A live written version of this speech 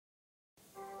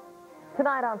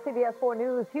Tonight on CBS 4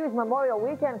 News, huge Memorial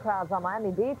Weekend crowds on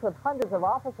Miami Beach with hundreds of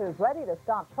officers ready to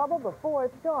stop trouble before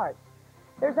it starts.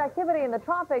 There's activity in the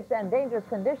tropics and dangerous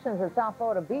conditions at South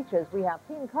Florida beaches. We have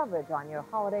team coverage on your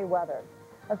holiday weather.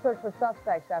 A search for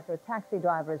suspects after a taxi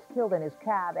driver is killed in his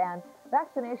cab, and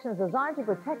vaccinations designed to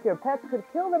protect your pets could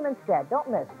kill them instead. Don't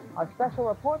miss our special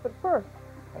report, but first,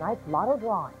 tonight's lotto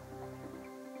drawing.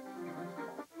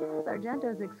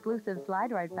 Sargento's exclusive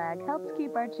slide right bag helps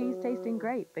keep our cheese tasting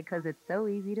great because it's so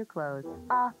easy to close.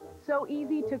 So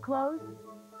easy to close?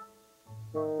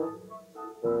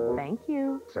 Thank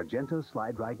you. Sargento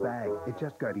slide right bag. It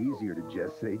just got easier to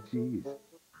just say cheese.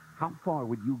 How far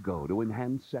would you go to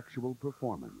enhance sexual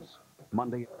performance?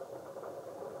 Monday.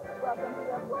 Welcome to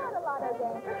your Florida Lotto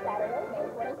game for Saturday, May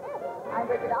 25th. I'm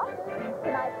Bridget Austin.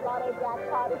 Tonight's Lotto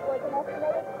jackpot is worth an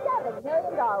estimated $7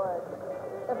 million.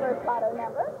 The first Lotto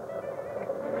number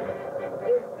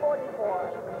is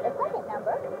 44. The second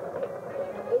number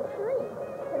is 3.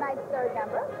 Tonight's third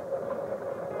number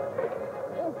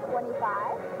is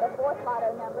 25. The fourth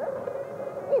Lotto number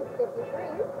is 53.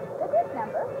 The fifth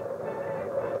number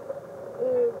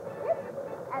is 6.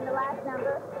 And the last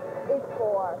number is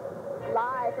 4.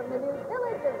 Live from the new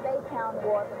village of Baytown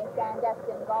Wharf in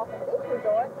Sandestin Golf and Beach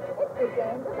Resort, it's the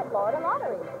games of the Florida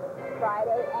Lottery.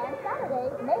 Friday and Saturday,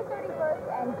 May 31st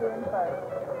and June 1st.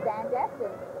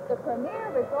 Sandestin, the premier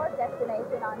resort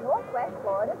destination on Northwest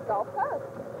Florida's Gulf Coast.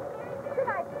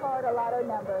 Tonight's Florida Lotto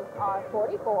numbers are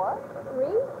 44, 3,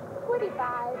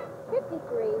 25,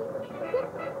 53, 6,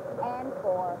 and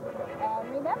 4. And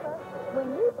remember, when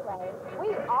you play,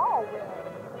 we all win.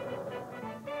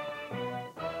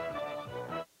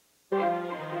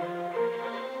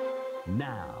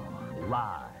 Now,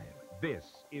 live. This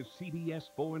is CBS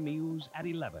 4 News at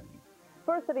 11.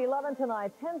 First at 11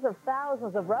 tonight, tens of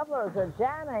thousands of revelers are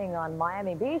jamming on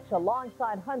Miami Beach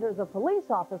alongside hundreds of police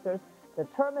officers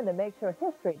determined to make sure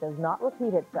history does not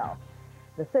repeat itself.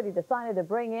 The city decided to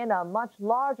bring in a much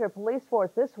larger police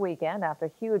force this weekend after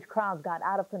huge crowds got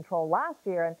out of control last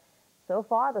year, and so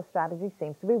far the strategy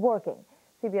seems to be working.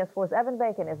 CBS 4's Evan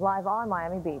Bacon is live on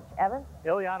Miami Beach. Evan?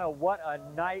 Ileana, what a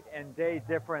night and day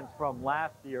difference from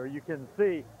last year. You can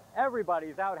see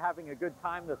everybody's out having a good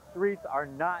time. The streets are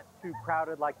not too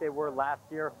crowded like they were last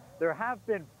year. There have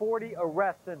been 40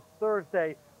 arrests since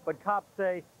Thursday, but cops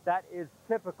say that is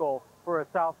typical for a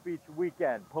South Beach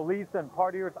weekend. Police and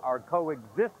partiers are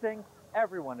coexisting.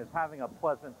 Everyone is having a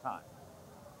pleasant time.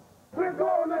 We're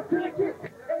gonna take it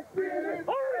and spin it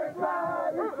and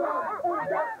slide and slide.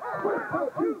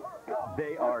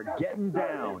 They are getting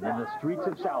down in the streets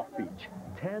of South Beach.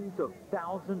 Tens of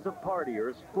thousands of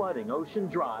partiers flooding Ocean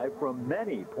Drive from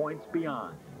many points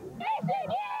beyond.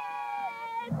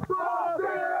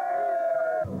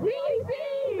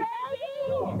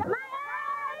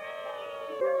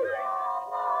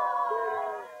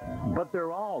 But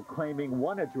they're all claiming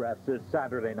one address this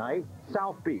Saturday night,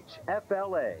 South Beach,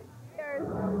 FLA. There's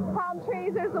palm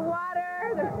trees, there's the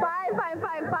water, there's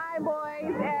fine boys,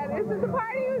 and this is a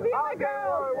party with me and my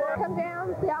girls. Come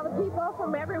down, see all the people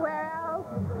from everywhere else,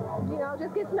 you know,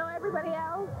 just get to know everybody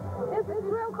else. It's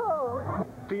real cool.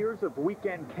 Fears of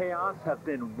weekend chaos have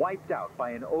been wiped out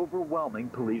by an overwhelming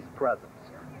police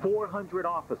presence. 400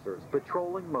 officers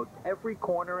patrolling most every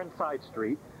corner and side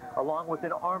street, along with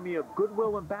an army of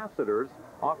goodwill ambassadors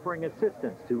offering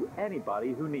assistance to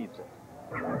anybody who needs it.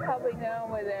 Helping them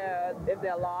with if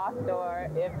they're lost or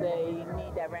if they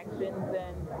need directions,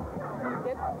 and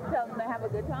just tell them to have a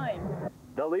good time.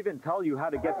 They'll even tell you how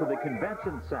to get to the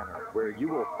convention center, where you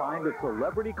will find a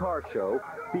celebrity car show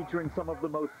featuring some of the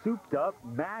most souped-up,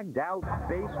 magged-out,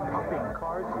 bass-pumping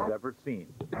cars you've ever seen.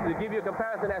 To give you a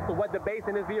comparison as to what the bass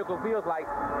in this vehicle feels like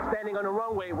standing on the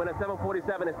runway when a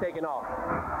 747 is taking off.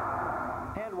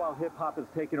 And while hip-hop has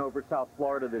taken over South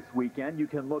Florida this weekend, you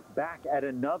can look back at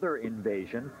another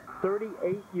invasion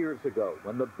 38 years ago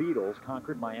when the Beatles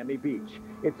conquered Miami Beach.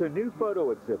 It's a new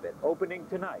photo exhibit opening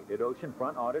tonight at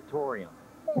Oceanfront Auditorium.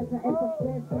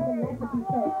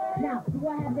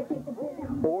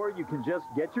 Or you can just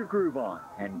get your groove on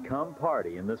and come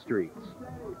party in the streets.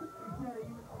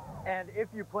 And if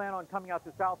you plan on coming out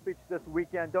to South Beach this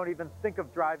weekend, don't even think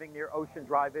of driving near Ocean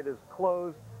Drive. It is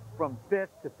closed from 5th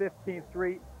to 15th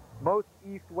Street. Most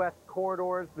east-west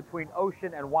corridors between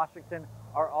Ocean and Washington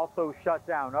are also shut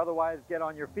down. Otherwise, get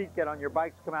on your feet, get on your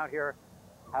bikes, come out here.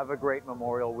 Have a great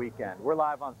Memorial weekend. We're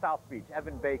live on South Beach.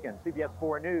 Evan Bacon, CBS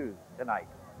 4 News tonight.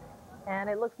 And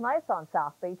it looks nice on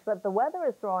South Beach, but the weather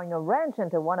is throwing a wrench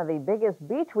into one of the biggest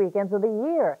beach weekends of the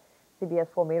year. CBS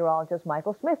 4 meteorologist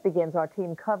Michael Smith begins our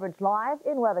team coverage live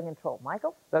in weather control.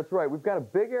 Michael? That's right. We've got a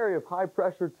big area of high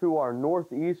pressure to our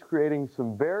northeast, creating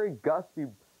some very gusty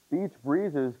beach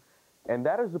breezes, and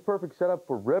that is the perfect setup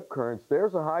for rip currents.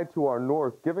 There's a high to our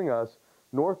north, giving us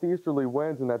northeasterly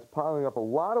winds, and that's piling up a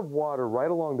lot of water right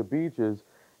along the beaches,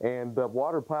 and the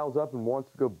water piles up and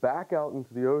wants to go back out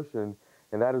into the ocean,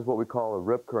 and that is what we call a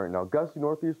rip current. Now, gusty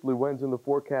northeasterly winds in the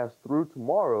forecast through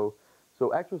tomorrow, so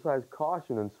exercise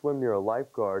caution and swim near a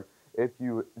lifeguard if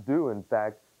you do, in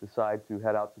fact, decide to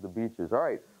head out to the beaches. All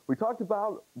right, we talked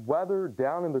about weather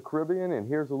down in the Caribbean, and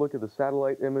here's a look at the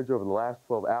satellite image over the last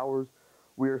 12 hours.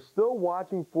 We are still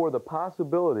watching for the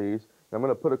possibilities, and I'm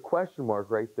going to put a question mark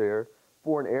right there,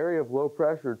 for an area of low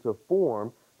pressure to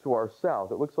form to our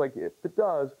south. It looks like if it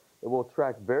does, it will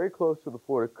track very close to the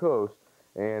Florida coast,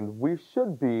 and we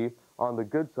should be on the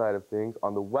good side of things,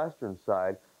 on the western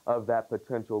side of that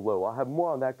potential low. I'll have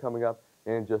more on that coming up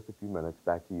in just a few minutes.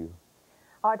 Back to you.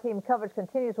 Our team coverage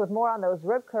continues with more on those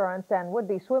rip currents and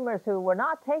would-be swimmers who were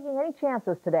not taking any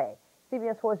chances today.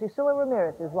 CBS 4's Yusila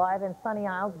Ramirez is live in Sunny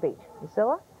Isles Beach.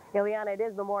 Yusila? Ileana, it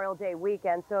is Memorial Day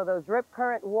weekend, so those rip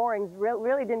current warnings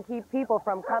really didn't keep people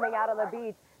from coming out on the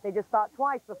beach. They just thought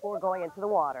twice before going into the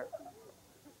water.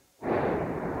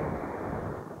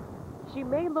 She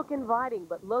may look inviting,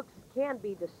 but looks can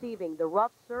be deceiving. The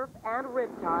rough surf and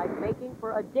riptide making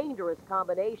for a dangerous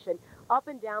combination up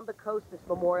and down the coast this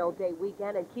Memorial Day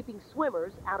weekend and keeping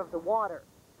swimmers out of the water.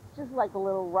 It's just like a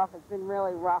little rough. It's been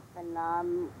really rough,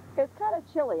 and it's kind of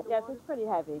chilly. Yes, it's pretty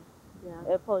heavy.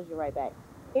 Yeah. It pulls you right back.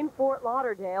 In Fort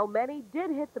Lauderdale, many did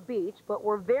hit the beach, but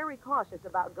were very cautious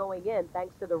about going in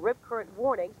thanks to the rip current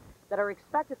warnings that are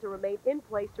expected to remain in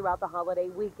place throughout the holiday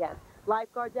weekend.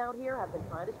 Lifeguards out here have been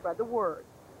trying to spread the word.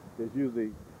 There's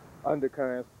usually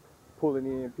undercurrents pulling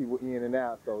in people in and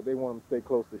out, so they want them to stay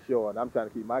close to shore, and I'm trying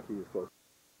to keep my kids close.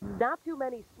 Not too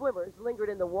many swimmers lingered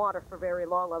in the water for very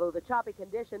long, although the choppy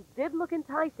conditions did look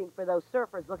enticing for those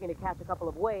surfers looking to catch a couple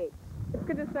of waves. It's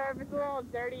good to surf. It's a little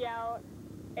dirty out.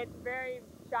 It's very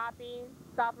choppy,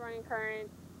 soft running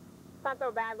currents. It's not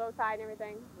so bad, low tide and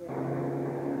everything. Yeah.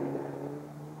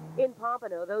 In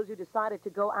Pompano, those who decided to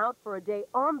go out for a day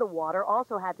on the water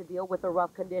also had to deal with the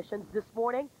rough conditions. This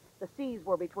morning, the seas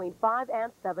were between 5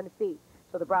 and 7 feet.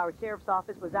 So the Broward Sheriff's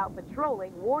Office was out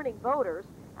patrolling, warning boaters,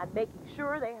 and making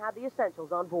sure they had the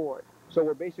essentials on board. So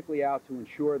we're basically out to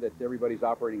ensure that everybody's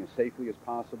operating as safely as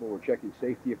possible. We're checking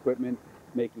safety equipment,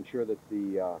 making sure that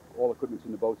all equipment's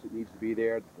in the boats that needs to be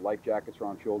there, the life jackets are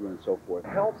on children, and so forth.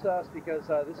 It helps us because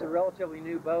this is a relatively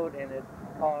new boat, and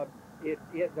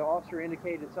the officer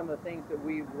indicated some of the things that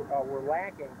we were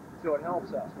lacking, so it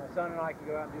helps us. My son and I can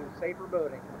go out and do safer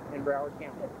boating in Broward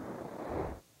County.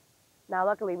 Now,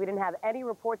 luckily, we didn't have any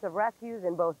reports of rescues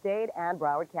in both Dade and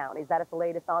Broward counties. That is the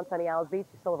latest on Sunny Isles Beach.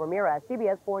 Yusila Ramirez,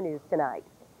 CBS 4 News Tonight.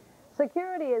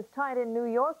 Security is tight in New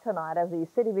York tonight as the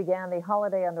city began the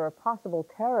holiday under a possible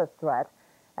terrorist threat.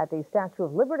 At the Statue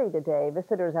of Liberty today,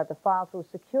 visitors had to file through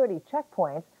security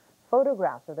checkpoints.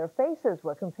 Photographs of their faces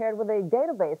were compared with a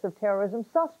database of terrorism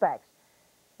suspects.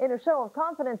 In a show of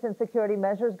confidence in security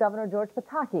measures, Governor George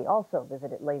Pataki also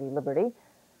visited Lady Liberty.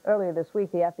 Earlier this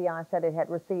week, the FBI said it had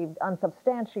received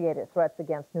unsubstantiated threats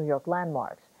against New York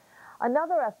landmarks.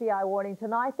 Another FBI warning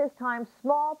tonight, this time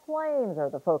small planes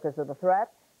are the focus of the threat.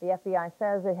 The FBI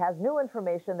says it has new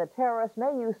information that terrorists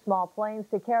may use small planes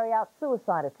to carry out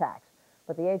suicide attacks,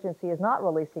 but the agency is not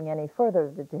releasing any further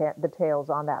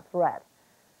details on that threat.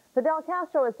 Fidel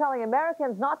Castro is telling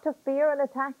Americans not to fear an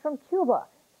attack from Cuba.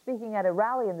 Speaking at a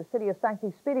rally in the city of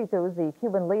Sancti Spiritus, the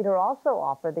Cuban leader also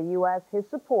offered the U.S. his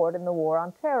support in the war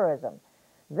on terrorism.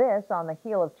 This on the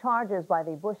heel of charges by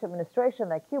the Bush administration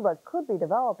that Cuba could be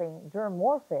developing germ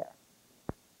warfare.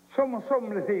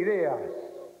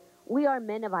 We are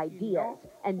men of ideas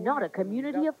and not a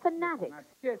community of fanatics.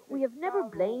 We have never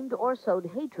blamed or sowed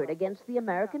hatred against the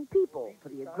American people for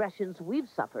the aggressions we've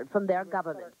suffered from their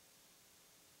government.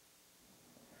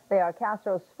 They are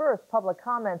Castro's first public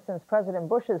comments since President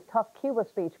Bush's tough Cuba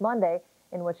speech Monday,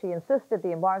 in which he insisted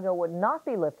the embargo would not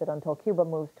be lifted until Cuba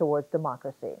moves towards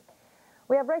democracy.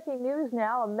 We have breaking news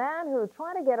now. A man who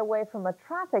tried to get away from a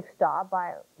traffic stop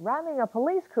by ramming a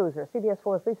police cruiser. CBS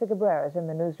 4's Lisa Cabrera is in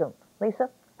the newsroom. Lisa?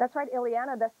 That's right,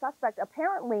 Ileana. The suspect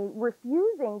apparently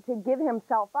refusing to give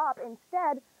himself up,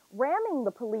 instead ramming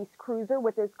the police cruiser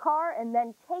with his car and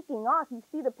then taking off. You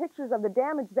see the pictures of the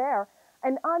damage there.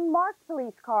 An unmarked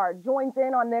police car joins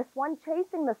in on this one,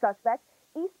 chasing the suspect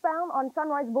eastbound on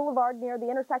Sunrise Boulevard near the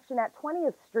intersection at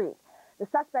 20th Street. The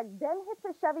suspect then hits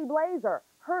a Chevy Blazer,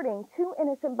 hurting two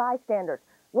innocent bystanders.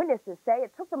 Witnesses say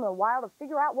it took them a while to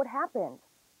figure out what happened.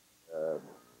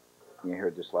 You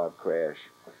heard this loud crash.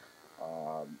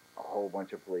 A whole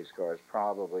bunch of police cars,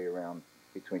 probably around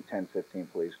between 10 and 15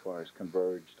 police cars,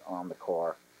 converged on the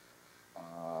car.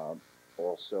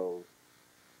 Also,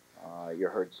 You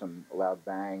heard some loud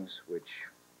bangs, which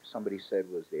somebody said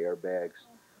was the airbags,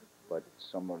 but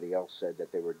somebody else said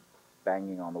that they were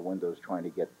banging on the windows trying to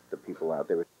get the people out.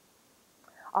 They were.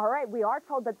 All right, we are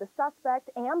told that the suspect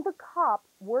and the cop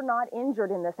were not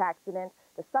injured in this accident.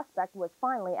 The suspect was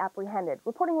finally apprehended.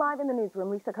 Reporting live in the newsroom,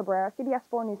 Lisa Cabrera, CBS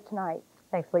 4 News Tonight.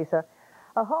 Thanks, Lisa.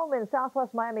 A home in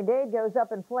southwest Miami-Dade goes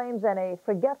up in flames, and a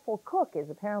forgetful cook is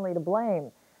apparently to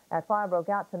blame. That fire broke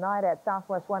out tonight at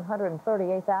Southwest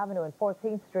 138th Avenue and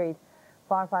 14th Street.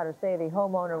 Firefighters say the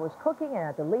homeowner was cooking and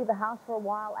had to leave the house for a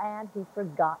while, and he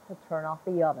forgot to turn off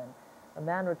the oven. The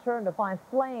man returned to find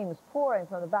flames pouring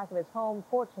from the back of his home.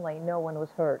 Fortunately, no one was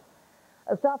hurt.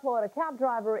 A South Florida cab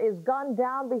driver is gunned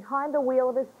down behind the wheel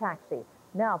of his taxi.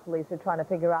 Now police are trying to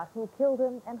figure out who killed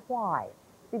him and why.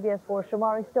 CBS 4's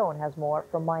Shamari Stone has more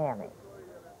from Miami.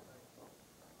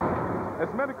 As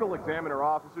medical examiner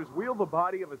officers wheel the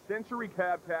body of a Century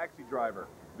cab taxi driver,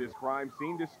 this crime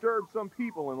scene disturbed some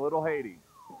people in Little Haiti.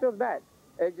 It feels bad.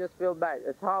 It just feels bad.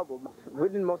 It's horrible. We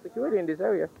need more security in this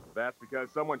area. That's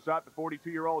because someone shot the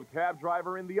 42-year-old cab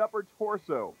driver in the upper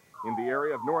torso in the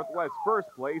area of Northwest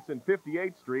 1st Place and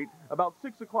 58th Street about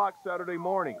 6 o'clock Saturday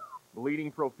morning.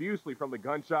 Bleeding profusely from the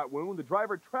gunshot wound, the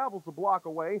driver travels a block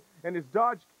away and his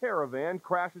Dodge Caravan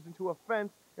crashes into a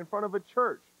fence in front of a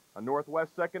church on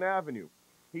Northwest 2nd Avenue.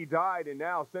 He died, and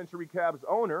now Century Cab's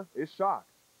owner is shocked.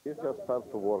 He just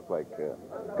started to work like a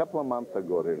couple of months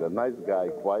ago, really. A nice guy,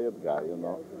 quiet guy, you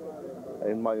know.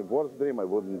 In my worst dream, I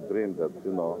wouldn't dream that,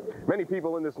 you know. Many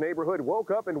people in this neighborhood woke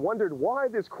up and wondered why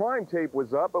this crime tape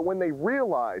was up, but when they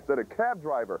realized that a cab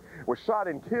driver was shot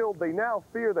and killed, they now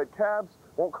fear that cabs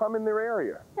won't come in their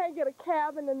area. Can't get a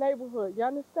cab in the neighborhood. You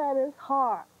understand? It's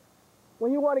hard.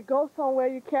 When you want to go somewhere,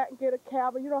 you can't get a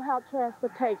cab, and you don't have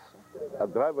transportation. A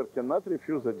driver cannot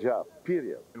refuse a job,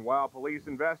 period. And while police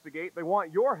investigate, they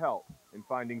want your help in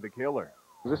finding the killer.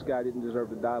 This guy didn't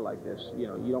deserve to die like this. You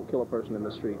know, you don't kill a person in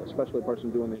the street, especially a person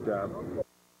doing this job.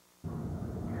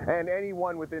 And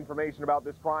anyone with information about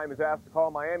this crime is asked to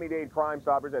call Miami-Dade Crime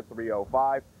Stoppers at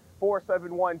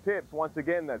 305-471-TIPS. Once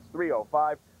again, that's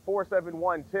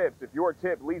 305-471-TIPS. If your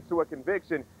tip leads to a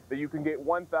conviction, then you can get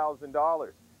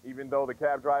 $1,000. Even though the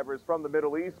cab driver is from the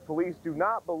Middle East, police do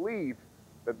not believe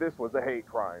that this was a hate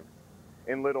crime.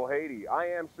 In Little Haiti, I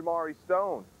am Shamari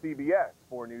Stone, CBS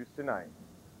 4 News Tonight.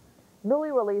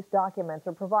 Newly released documents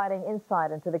are providing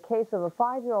insight into the case of a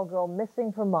 5-year-old girl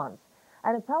missing for months.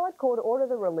 An appellate court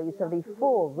ordered the release of the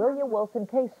full William Wilson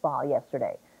case file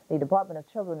yesterday. The Department of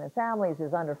Children and Families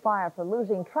is under fire for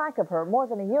losing track of her more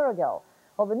than a year ago.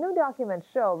 Well, the new documents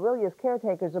show Rillia's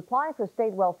caretakers applied for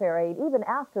state welfare aid even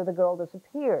after the girl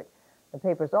disappeared. The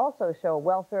papers also show a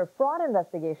welfare fraud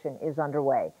investigation is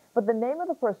underway, but the name of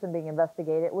the person being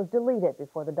investigated was deleted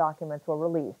before the documents were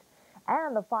released.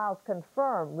 And the files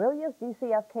confirm Rillia's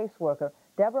DCF caseworker,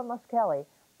 Deborah Muskelly,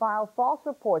 filed false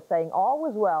reports saying all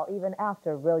was well even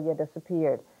after Rillia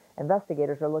disappeared.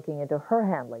 Investigators are looking into her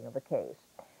handling of the case.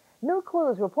 New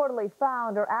clues reportedly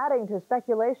found are adding to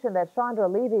speculation that Chandra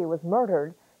Levy was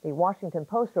murdered. The Washington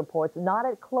Post reports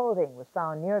knotted clothing was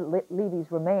found near Levy's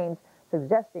remains,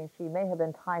 suggesting she may have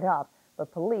been tied up,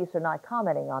 but police are not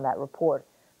commenting on that report.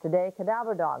 Today,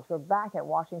 cadaver dogs were back at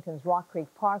Washington's Rock Creek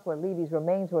Park, where Levy's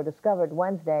remains were discovered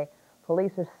Wednesday.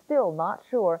 Police are still not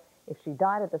sure if she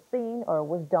died at the scene or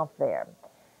was dumped there.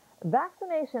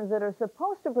 Vaccinations that are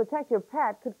supposed to protect your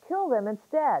pet could kill them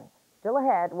instead. Still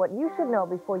ahead, what you should know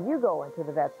before you go into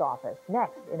the vet's office.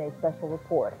 Next in a special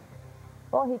report.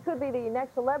 Well, he could be the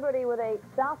next celebrity with a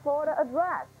South Florida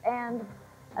address and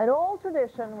an old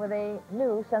tradition with a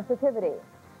new sensitivity.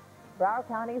 Broward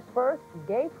County's first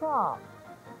gay prom.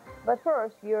 But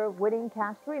first, your winning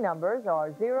Cash 3 numbers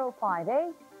are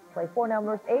 058, play 4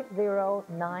 numbers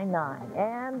 8099.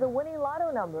 And the winning lotto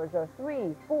numbers are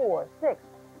 3, 4, 6,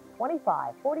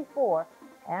 25, 44,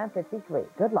 and 53.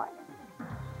 Good luck.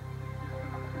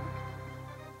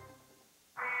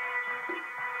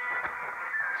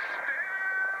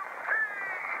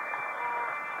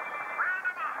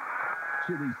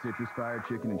 Chili citrus fire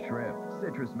chicken and shrimp.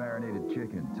 Citrus marinated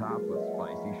chicken topped with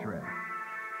spicy shrimp.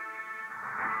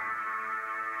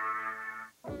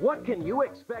 What can you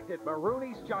expect at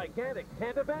Marooney's gigantic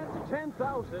tent event?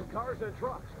 10,000 cars and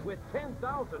trucks with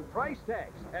 10,000 price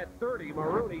tags at 30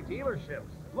 Marooney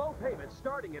dealerships. Low payments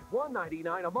starting at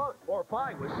 $199 a month or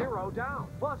buy with $0 down.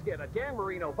 Plus get a Dan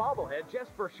Marino bobblehead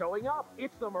just for showing up.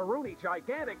 It's the Marooney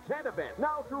gigantic tent event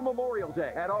now through Memorial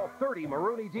Day at all 30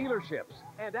 Marooney dealerships.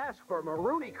 And ask for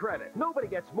Marooney credit. Nobody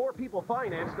gets more people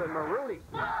financed than Marooney.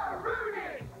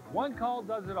 Marooney! One call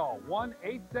does it all.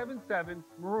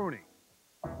 1-877-MAROONEY.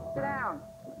 Sit down.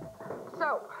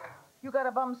 So, you got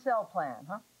a bum cell plan,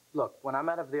 huh? Look, when I'm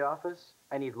out of the office,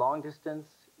 I need long distance,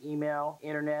 email,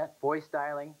 internet, voice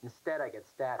dialing. Instead, I get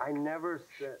static. I never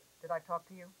said... Did I talk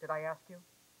to you? Did I ask you?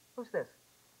 Who's this?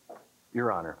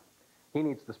 Your Honor, he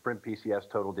needs the Sprint PCS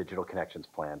Total Digital Connections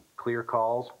plan. Clear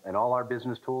calls and all our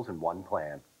business tools in one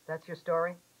plan. That's your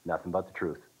story? Nothing but the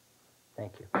truth.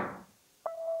 Thank you.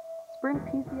 Sprint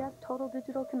PCS Total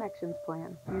Digital Connections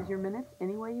plan. Use your minutes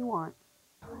any way you want.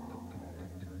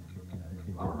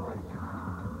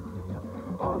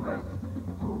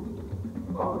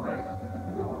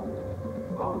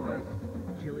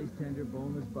 Chili's tender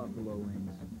boneless buffalo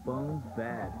wings. Bones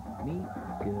bad, meat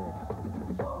good.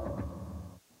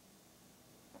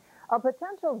 A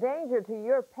potential danger to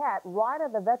your pet right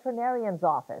at the veterinarian's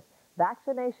office.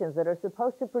 Vaccinations that are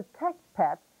supposed to protect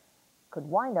pets could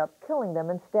wind up killing them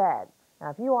instead.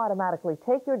 Now, if you automatically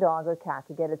take your dog or cat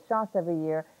to get its shots every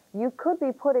year, you could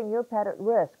be putting your pet at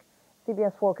risk.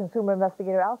 CBS 4 consumer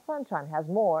investigator Al Sunshine has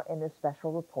more in this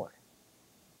special report.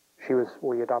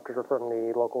 We adopted her from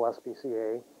the local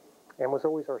SPCA and was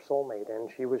always our soulmate, and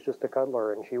she was just a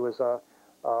cuddler, and she was a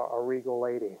regal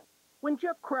lady. When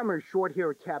Jeff Kremer's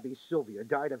short-haired tabby Sylvia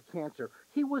died of cancer,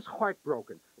 he was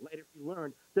heartbroken. Later he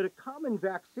learned that a common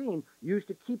vaccine used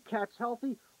to keep cats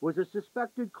healthy was a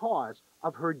suspected cause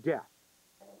of her death.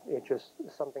 It's just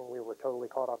something we were totally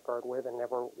caught off guard with and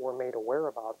never were made aware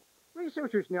about.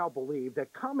 Researchers now believe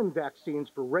that common vaccines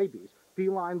for rabies,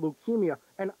 feline leukemia,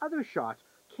 and other shots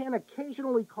can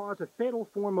occasionally cause a fatal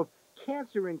form of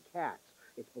cancer in cats.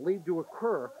 It's believed to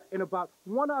occur in about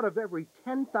 1 out of every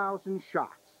 10,000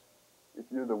 shots. If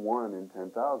you're the 1 in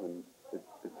 10,000,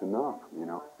 it's enough, you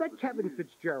know. Vet Kevin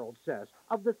Fitzgerald says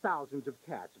of the thousands of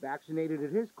cats vaccinated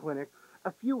at his clinic,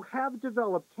 a few have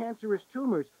developed cancerous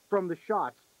tumors from the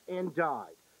shots and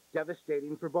died.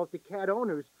 Devastating for both the cat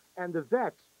owners and the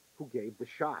vets who gave the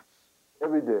shots.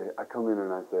 Every day I come in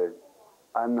and I say,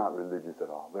 I'm not religious at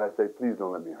all, but I say, please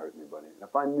don't let me hurt anybody. And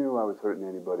if I knew I was hurting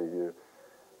anybody here,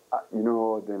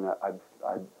 then I'd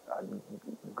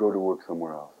go to work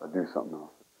somewhere else. I'd do something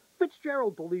else.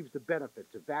 Fitzgerald believes the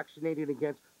benefits of vaccinating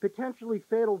against potentially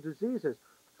fatal diseases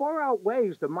far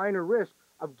outweighs the minor risk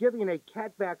of giving a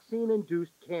cat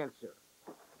vaccine-induced cancer.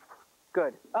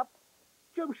 Good. Up.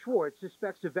 Jim Schwartz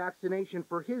suspects a vaccination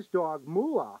for his dog,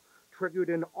 Moolah, triggered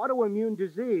an autoimmune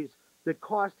disease that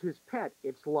cost his pet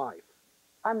its life.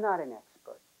 I'm not an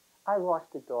expert. I lost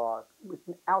a dog,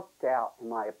 without doubt, in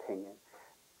my opinion,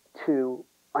 to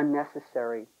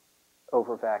unnecessary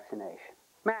over-vaccination.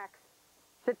 Max,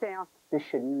 sit down. This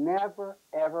should never,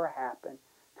 ever happen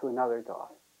to another dog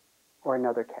or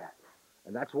another cat.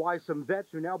 And that's why some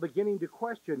vets are now beginning to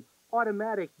question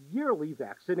automatic yearly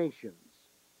vaccinations.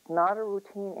 Not a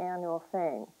routine annual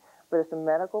thing, but it's a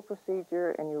medical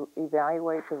procedure, and you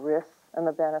evaluate the risks and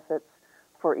the benefits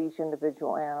for each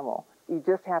individual animal. You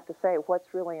just have to say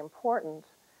what's really important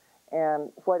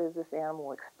and what is this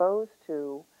animal exposed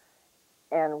to,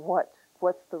 and what's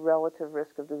the relative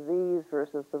risk of disease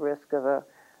versus the risk of a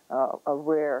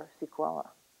rare sequela.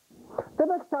 The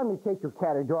next time you take your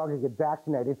cat or dog to get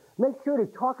vaccinated, make sure to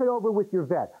talk it over with your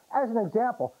vet. As an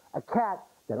example, a cat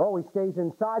that always stays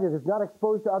inside and is not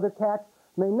exposed to other cats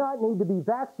may not need to be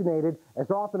vaccinated as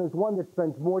often as one that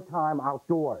spends more time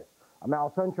outdoors. I'm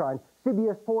Al Sunshine,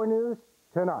 CBS 4 News,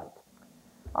 tonight.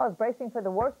 I was bracing for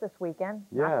the worst this weekend.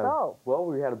 Yeah, Not so. well,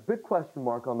 we had a big question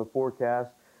mark on the forecast.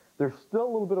 There's still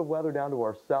a little bit of weather down to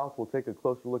our south. We'll take a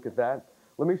closer look at that.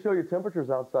 Let me show you temperatures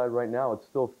outside right now. It's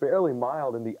still fairly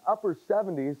mild in the upper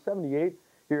 70s, 78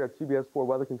 here at CBS 4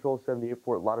 Weather Control, 78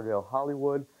 Fort Lauderdale,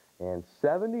 Hollywood, and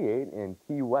 78 in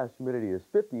Key West. Humidity is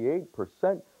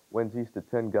 58%, winds east at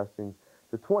 10, gusting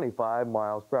to 25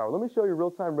 miles per hour. Let me show you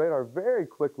real-time radar very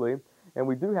quickly, and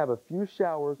we do have a few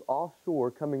showers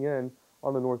offshore coming in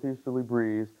on the northeasterly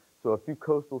breeze, so a few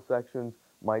coastal sections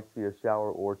might see a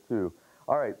shower or two.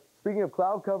 All right, speaking of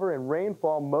cloud cover and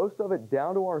rainfall, most of it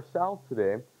down to our south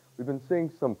today. We've been seeing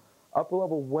some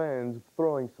upper-level winds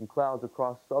throwing some clouds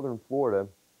across southern Florida.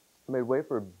 Made way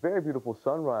for a very beautiful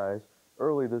sunrise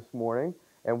early this morning,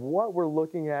 and what we're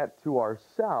looking at to our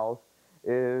south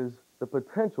is the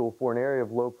potential for an area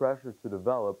of low pressure to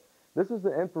develop. This is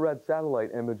the infrared satellite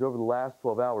image over the last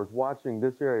 12 hours, watching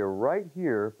this area right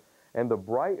here, and the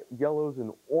bright yellows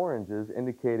and oranges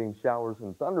indicating showers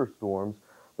and thunderstorms.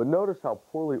 But notice how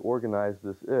poorly organized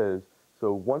this is.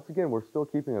 So once again, we're still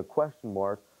keeping a question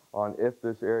mark on if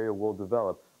this area will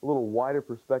develop. A little wider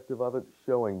perspective of it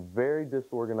showing very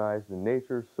disorganized in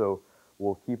nature, so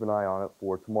we'll keep an eye on it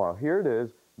for tomorrow. Here it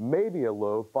is, maybe a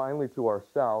low finally to our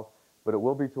south, but it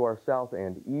will be to our south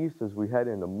and east as we head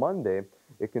into Monday.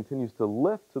 It continues to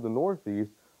lift to the northeast.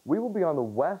 We will be on the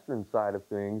western side of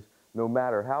things no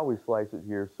matter how we slice it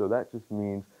here, so that just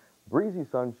means breezy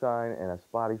sunshine and a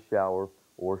spotty shower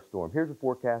or storm. Here's your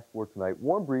forecast for tonight.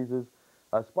 Warm breezes,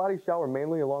 a spotty shower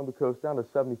mainly along the coast down to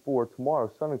 74.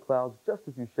 Tomorrow, sun and clouds, just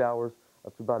a few showers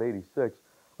up to about 86.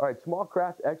 All right, small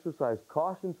craft exercise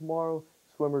caution tomorrow.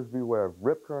 Swimmers beware of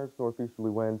rip currents,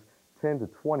 northeasterly winds 10 to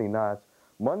 20 knots.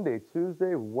 Monday,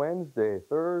 Tuesday, Wednesday,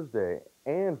 Thursday,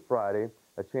 and Friday,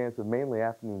 a chance of mainly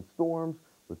afternoon storms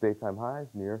with daytime highs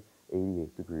near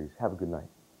 88 degrees. Have a good night.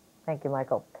 Thank you,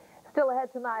 Michael. Still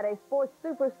ahead tonight, a sports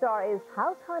superstar is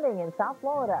house hunting in South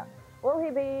Florida. Will he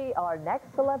be our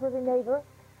next celebrity neighbor?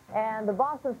 And the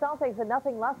Boston Celtics had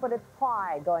nothing left but its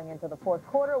pride going into the fourth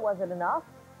quarter. Was it enough?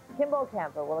 Kimbo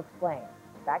Camper will explain.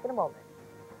 Back in a moment.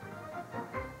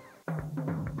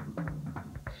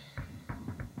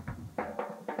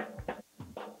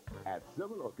 At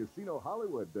Seminole Casino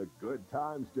Hollywood, the good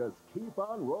times just keep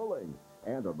on rolling.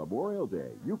 And on Memorial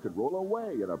Day, you could roll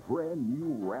away in a brand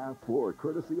new RAV4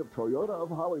 courtesy of Toyota of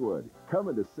Hollywood. Come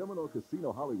into Seminole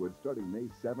Casino Hollywood starting May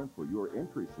 7th for your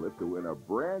entry slip to win a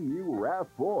brand new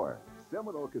RAV4.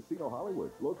 Seminole Casino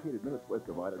Hollywood, located minutes west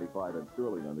of I-95 and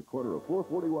Sterling on the corner of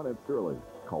 441 and Sterling.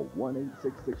 Call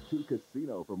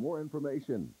 1-8662-CASINO for more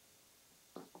information.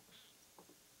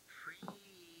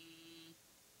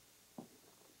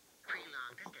 Free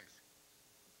long distance.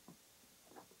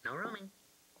 No roaming.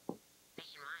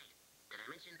 Nationwide. Did I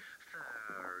mention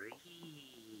free?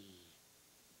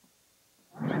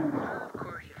 Of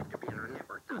course you have to be on our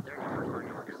network. Not their network. Our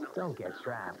network is something. Don't get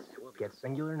strapped. Get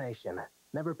Singular Nation.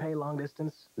 Never pay long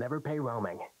distance, never pay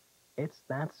roaming. It's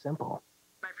that simple.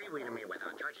 My freeway to me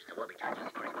without charges. There will be charges.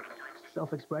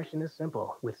 Self-expression is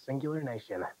simple with Singular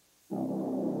Nation.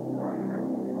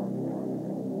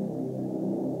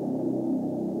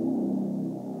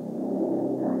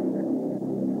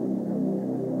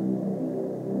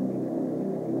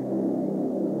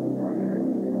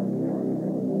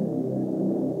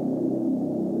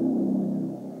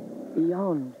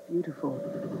 Beyond beautiful.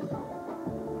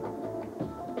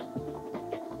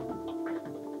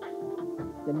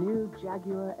 The new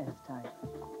Jaguar S-Type.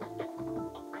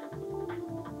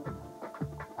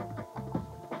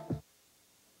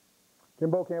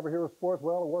 Kimbo Camper here with sports.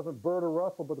 Well, it wasn't Bird or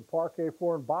Russell, but the Parquet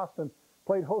Four in Boston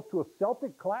played host to a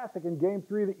Celtic Classic in Game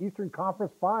 3 of the Eastern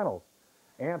Conference Finals.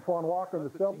 Antoine Walker and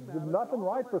the Celtics did nothing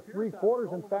right for 3 quarters.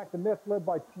 In fact, the Nets led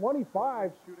by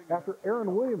 25 after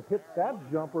Aaron Williams hit that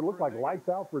jumper. It looked like lights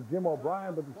out for Jim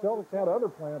O'Brien, but the Celtics had other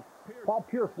plans. Paul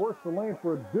Pierce works the lane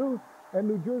for a deuce, and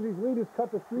New Jersey's lead is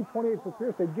cut to 3:28 for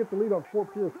Pierce. They get the lead on 4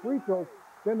 Pierce free throws.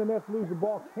 Then the Nets lose the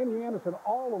ball. Kenny Anderson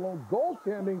all alone.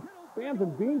 Goaltending. Fans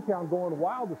in Beantown going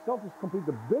wild. The Celtics complete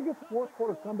the biggest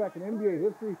fourth-quarter comeback in NBA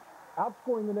history,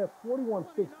 outscoring the Nets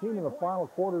 41-16 in the final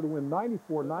quarter to win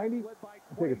 94-90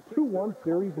 and take a 2-1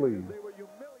 series lead.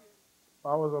 If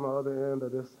I was on the other end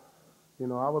of this,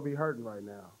 I would be hurting right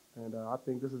now. And I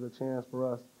think this is a chance for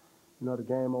us, to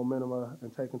gain momentum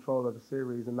and take control of the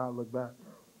series and not look back.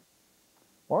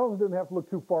 Marlins didn't have to look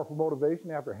too far for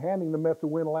motivation. After handing the Mets a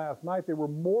win last night, they were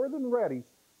more than ready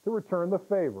to return the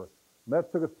favor.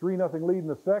 Mets took a 3-0 lead in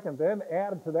the second, then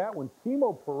added to that when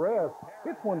Timo Perez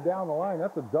hits one down the line.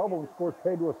 That's a double and scores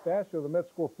Pedro Estacio. The Mets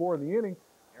score 4 in the inning.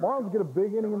 Marlins get a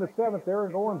big inning in the seventh.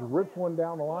 Eric Owens rips one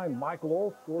down the line. Michael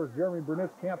Olds scores. Jeremy Burnett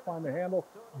can't find the handle.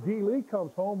 D. Lee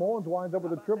comes home. Owens winds up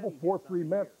with a triple. 4-3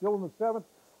 Mets. Still in the seventh.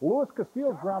 Luis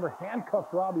Castillo's grounder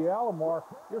handcuffs Robbie Alomar.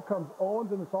 Here comes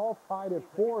Owens, and it's all tied at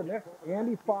 4. Next,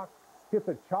 Andy Fox hits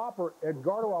a chopper.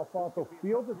 Edgardo Alfonso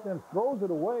fields it, then throws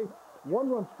it away. 1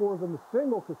 run scores on the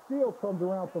single. Castillo comes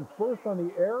around from first on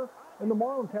the error, and the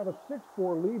Marlins have a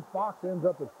 6-4 lead. Fox ends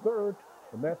up at third.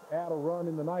 The Mets add a run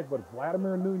in the ninth, but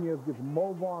Vladimir Nunez gets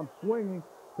Mo Vaughn swinging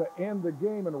to end the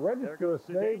game and register a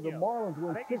save. The Marlins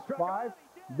win 6-5.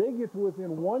 They get to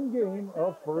within 1 game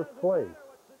of first place.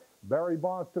 Barry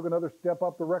Bonds took another step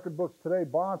up the record books today.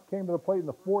 Bonds came to the plate in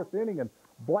the 4th inning and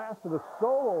blasted a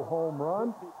solo home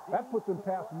run. That puts him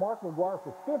past Mark McGwire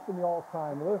for 5th in the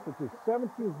all-time list. It's his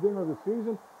 17th dinger of the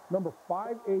season, number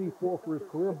 584 for his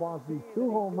career. Bonds needs 2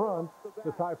 home runs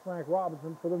to tie Frank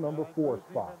Robinson for the number 4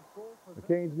 spot. The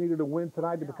Canes needed a win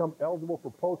tonight to become eligible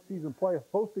for postseason play,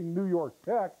 hosting New York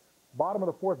Tech. Bottom of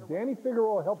the 4th, Danny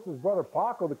Figueroa helps his brother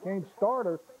Paco, the Canes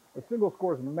starter. A single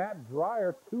scores Matt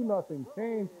Dreyer, 2-0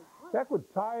 Canes. Tech would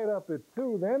tie it up at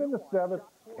 2. Then in the 7th,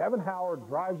 Kevin Howard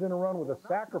drives in a run with a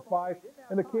sacrifice,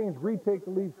 and the Canes retake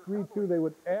the lead 3-2. They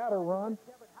would add a run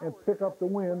and pick up the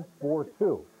win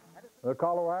 4-2. The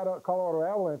Colorado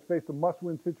Avalanche faced a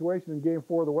must-win situation in Game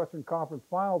 4 of the Western Conference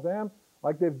Finals, and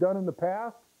like they've done in the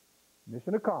past,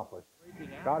 mission accomplished.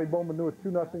 Scotty Bowman knew a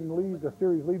 2-0 lead. The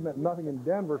series lead meant nothing in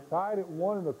Denver. Tied at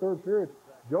 1 in the 3rd period.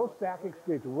 Joe Sakic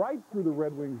skates right through the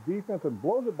Red Wings defense and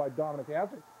blows it by Dominic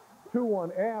Hasek.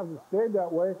 2-1 Avs, and stayed that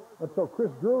way until Chris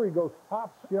Drury goes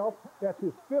top shelf. That's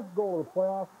his 5th goal of the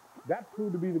playoffs. That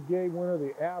proved to be the game winner.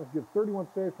 The Avs get 31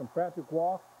 saves from Patrick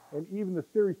Waugh and even the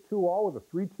series 2-all with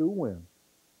a 3-2 win.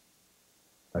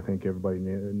 I think everybody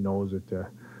knows that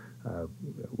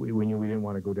we knew we didn't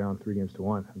want to go down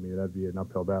 3-1. I mean, that'd be an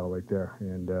uphill battle right there.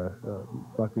 And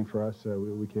luckily for us,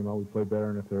 we came out, we played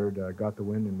better in the third, got the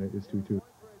win, and it's 2-2.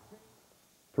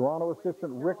 Toronto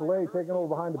assistant Rick Lay taking over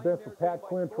behind the bench for Pat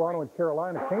Quinn. Toronto and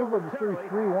Carolina. Canes led the series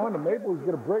 3-1. The Maple Leafs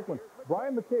get a break when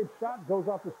Brian McCabe's shot goes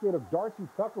off the skate of Darcy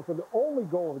Tucker for the only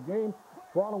goal of the game.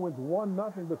 Toronto wins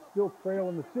 1-0, but still trail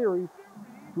in the series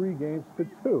 3-2.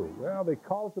 Well, they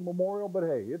call it the Memorial, but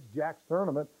hey, it's Jack's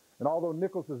tournament. And although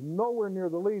Nichols is nowhere near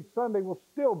the lead, Sunday will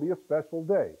still be a special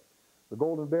day. The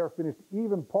Golden Bear finished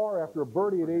even par after a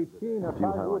birdie at 18. Now,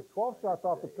 Tiger Woods 12 shots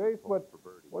off the pace, but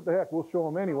what the heck, we'll show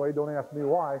him anyway. Don't ask me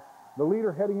why. The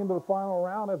leader heading into the final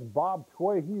round, that's Bob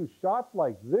Tway. He used shots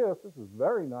like this. This is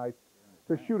very nice.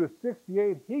 To shoot a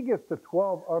 68, he gets to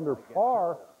 12 under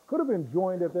par. Could have been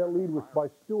joined at that lead by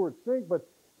Stuart Sink, but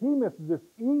he misses this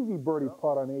easy birdie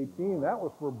putt on 18. That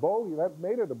was for bogey. That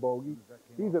made it a bogey.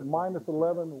 He's at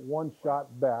 -11, 1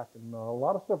 shot back. And a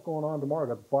lot of stuff going on tomorrow.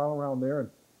 Got the final round there, and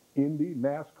Indy,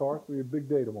 NASCAR, so we have a big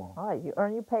day tomorrow. All right, you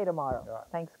earn your pay tomorrow. Yeah.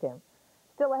 Thanks, Kim.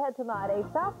 Still ahead tonight, a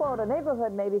South Florida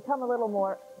neighborhood may become a little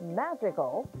more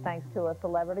magical thanks to a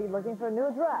celebrity looking for a new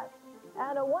address.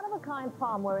 And a one-of-a-kind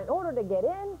prom where in order to get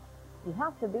in, you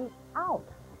have to be out.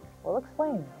 We'll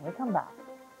explain when we come back.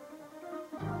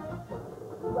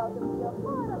 Welcome to your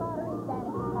Florida Lottery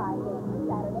Fantasy Pie Game for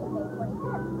Saturday, May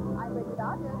 25th. I'm Bridget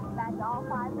Dodger. Match all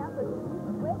 5 numbers.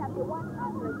 Win up to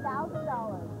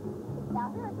 $100,000. Now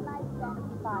here are tonight's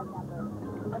Fantasy 5 numbers.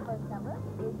 The first number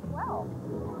is 12.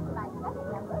 Tonight's second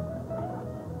number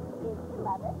is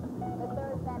 11. The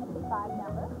third Fantasy 5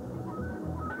 number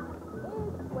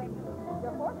is 20.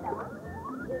 Your fourth number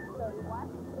is 31.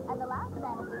 And the last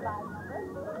Fantasy 5 number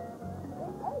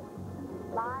is 8.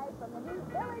 Live from the new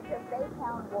village of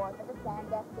Baytown Wharf at the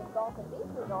Sandestin Golf and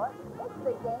Beach Resort, it's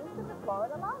the games of the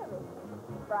Florida Lottery.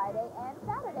 Friday and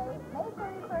Saturday, May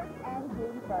 31st and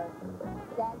June 1st.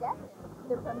 Sandestin,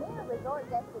 the premier resort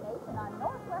destination on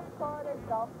Northwest Florida's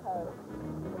Gulf Coast.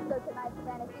 So tonight's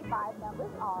Fantasy 5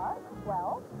 numbers are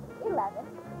 12, 11,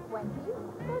 20,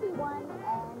 31,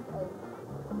 and 8.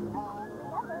 And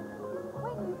remember,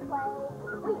 when you play,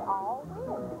 we all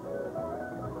win.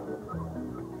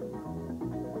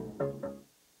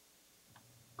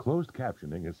 Closed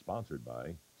captioning is sponsored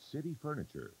by City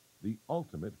Furniture, the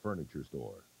ultimate furniture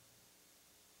store.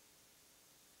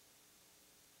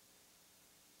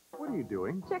 What are you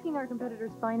doing? Checking our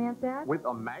competitors' finance ads. With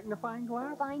a magnifying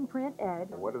glass? Fine print, Ed.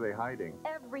 What are they hiding?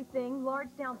 Everything.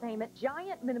 Large down payment,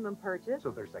 giant minimum purchase. So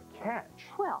there's a catch.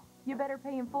 Well, you better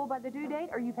pay in full by the due date,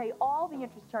 or you pay all the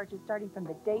interest charges starting from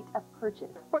the date of purchase.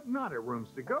 But not at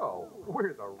Rooms to Go.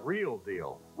 We're the real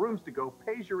deal. Rooms to Go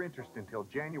pays your interest until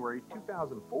January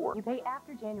 2004. You pay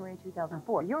after January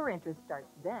 2004. Your interest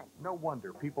starts then. No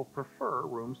wonder people prefer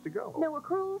Rooms to Go. No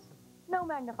accruals, no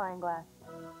magnifying glass.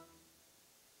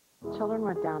 Children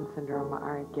with Down syndrome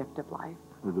are a gift of life.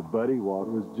 The Buddy Walk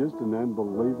was just an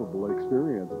unbelievable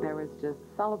experience. There was just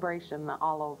celebration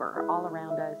all over, all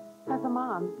around us. As a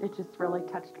mom, it just really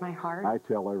touched my heart. I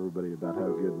tell everybody about how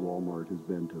good Walmart has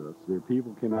been to us. Their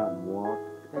people came out and walked.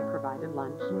 They provided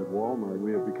lunch. At Walmart,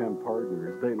 we have become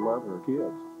partners. They love our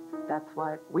kids. That's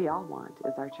what we all want,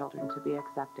 is our children to be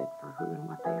accepted for who and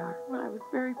what they are. I was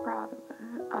very proud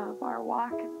of our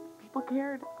walk. People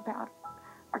cared about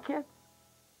our kids.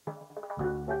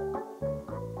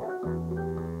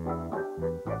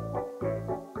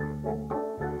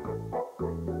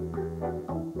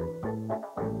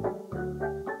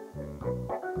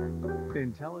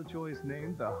 IntelliChoice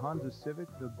named the Honda Civic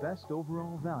the best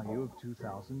overall value of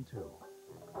 2002.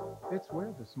 It's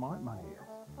where the smart money is.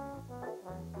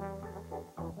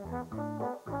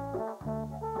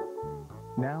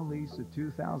 Now lease a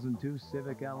 2002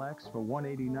 Civic LX for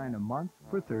 $189 a month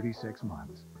for 36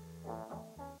 months.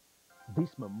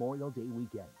 This Memorial Day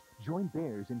weekend, join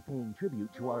Bears in paying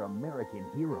tribute to our American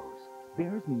heroes.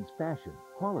 Bears means fashion,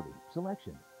 quality,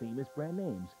 selection, famous brand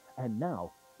names, and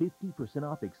now 50%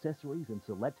 off accessories and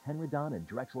select Henredon and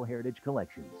Drexel Heritage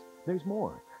collections. There's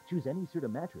more. Choose any Serta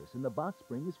mattress and the box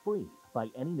spring is free. Buy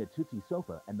any Natuzzi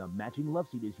sofa and the matching love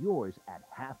seat is yours at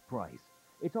half price.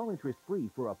 It's all interest free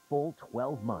for a full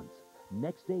 12 months.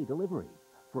 Next day delivery.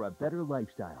 For a better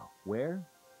lifestyle. Where?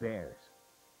 Bears.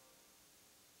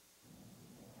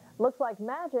 Looks like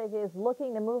Magic is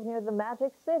looking to move near the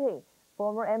Magic City.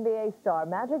 Former NBA star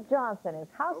Magic Johnson is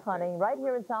house hunting right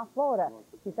here in South Florida.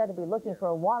 He's said to be looking for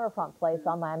a waterfront place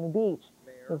on Miami Beach.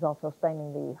 He's also spending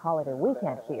the holiday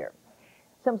weekend here.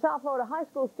 Some South Florida high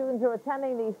school students are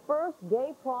attending the first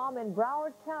gay prom in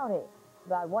Broward County.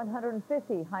 About 150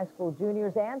 high school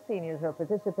juniors and seniors are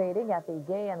participating at the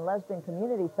Gay and Lesbian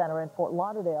Community Center in Fort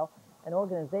Lauderdale. An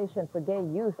organization for gay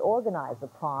youth organized the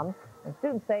prom, and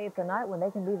students say it's a night when they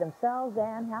can be themselves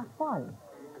and have fun.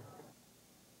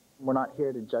 We're not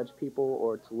here to judge people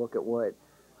or to look at what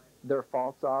their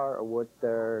faults are or what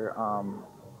their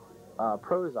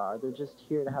pros are. They're just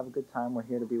here to have a good time. We're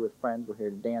here to be with friends. We're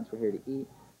here to dance. We're here to eat.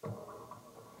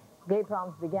 Gay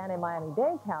proms began in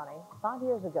Miami-Dade County 5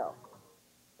 years ago.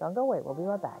 Don't go away. We'll be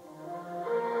right back.